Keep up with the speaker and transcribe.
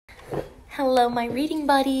Hello, my reading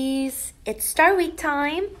buddies. It's Star Week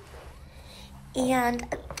time. And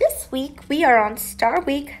this week we are on Star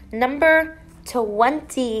Week number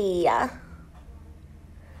 20.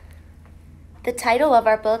 The title of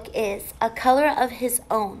our book is A Color of His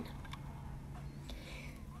Own.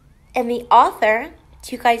 And the author,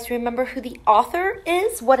 do you guys remember who the author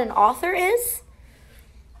is? What an author is?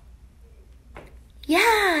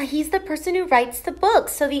 Yeah, he's the person who writes the book.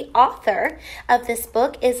 So the author of this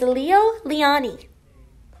book is Leo Lianni.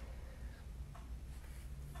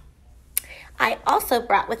 I also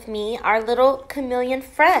brought with me our little chameleon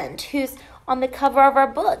friend who's on the cover of our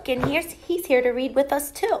book. And he's here to read with us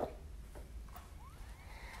too.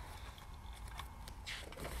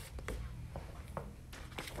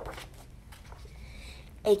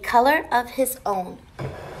 A Color of His Own.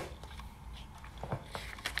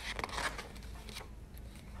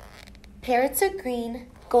 Parrots are green,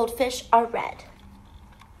 goldfish are red.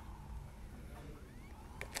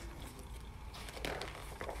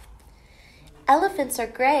 Elephants are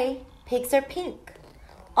gray, pigs are pink.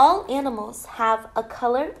 All animals have a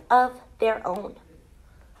color of their own.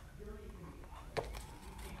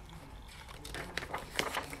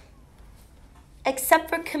 Except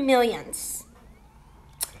for chameleons.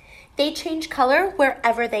 They change color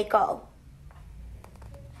wherever they go.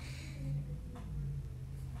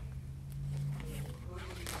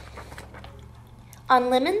 On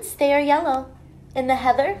lemons, they are yellow. In the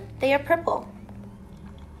heather, they are purple.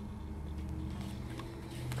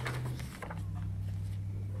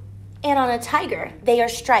 And on a tiger, they are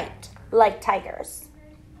striped like tigers.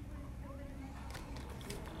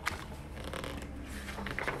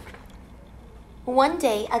 One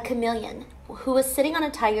day, a chameleon, who was sitting on a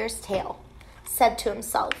tiger's tail, said to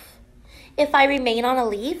himself, "If I remain on a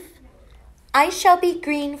leaf, I shall be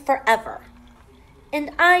green forever.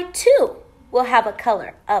 And I, too, will have a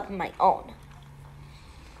color of my own."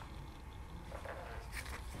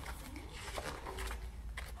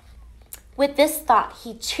 With this thought,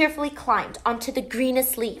 he cheerfully climbed onto the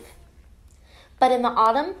greenest leaf. But in the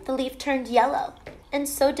autumn, the leaf turned yellow, and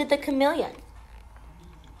so did the chameleon.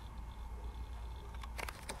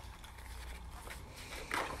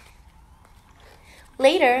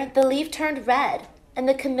 Later, the leaf turned red, and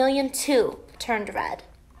the chameleon too turned red.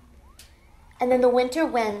 And then the winter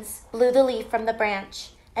winds blew the leaf from the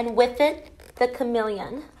branch, and with it, the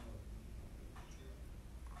chameleon.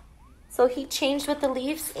 So he changed with the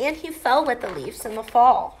leaves, and he fell with the leaves in the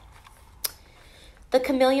fall. The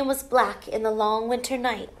chameleon was black in the long winter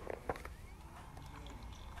night.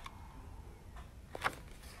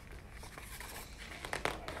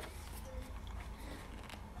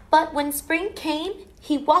 But when spring came,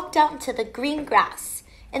 he walked out into the green grass,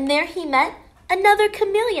 and there he met another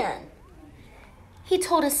chameleon. He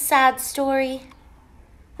told a sad story.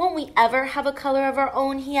 "Won't we ever have a color of our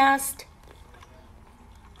own?" he asked.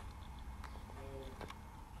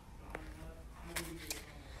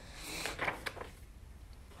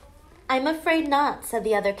 "I'm afraid not," said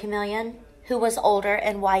the other chameleon, who was older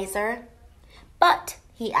and wiser. "But,"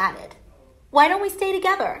 he added, "why don't we stay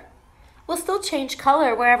together? We'll still change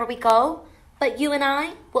color wherever we go, but you and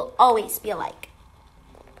I will always be alike."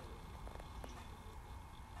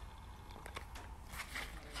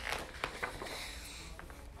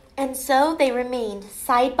 And so they remained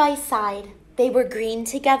side by side. They were green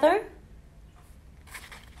together,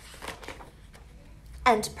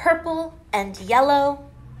 and purple and yellow,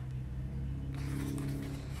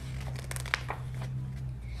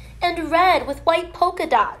 and red with white polka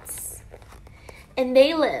dots. And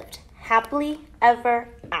they lived happily ever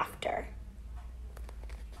after.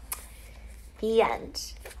 The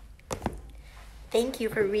end. Thank you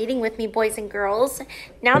for reading with me, boys and girls.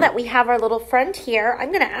 Now that we have our little friend here,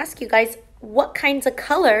 I'm going to ask you guys what kinds of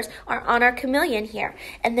colors are on our chameleon here.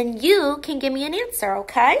 And then you can give me an answer,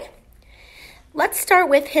 okay? Let's start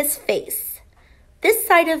with his face. This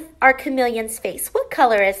side of our chameleon's face, what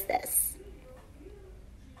color is this?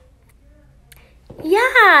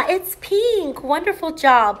 Yeah, it's pink. Wonderful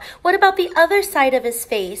job. What about the other side of his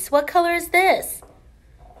face? What color is this?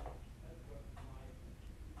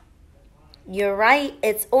 You're right,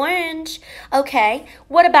 it's orange. Okay,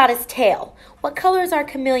 what about his tail? What color is our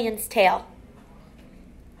chameleon's tail?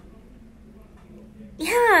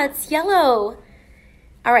 Yeah, it's yellow.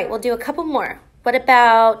 All right, we'll do a couple more. What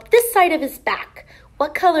about this side of his back?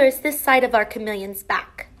 What color is this side of our chameleon's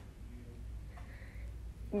back?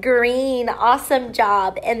 Green, awesome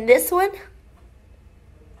job. And this one?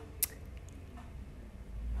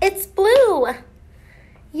 It's blue.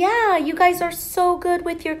 Yeah, you guys are so good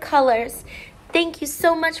with your colors. Thank you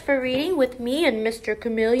so much for reading with me and Mr.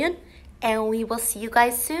 Chameleon, and we will see you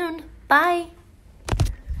guys soon. Bye.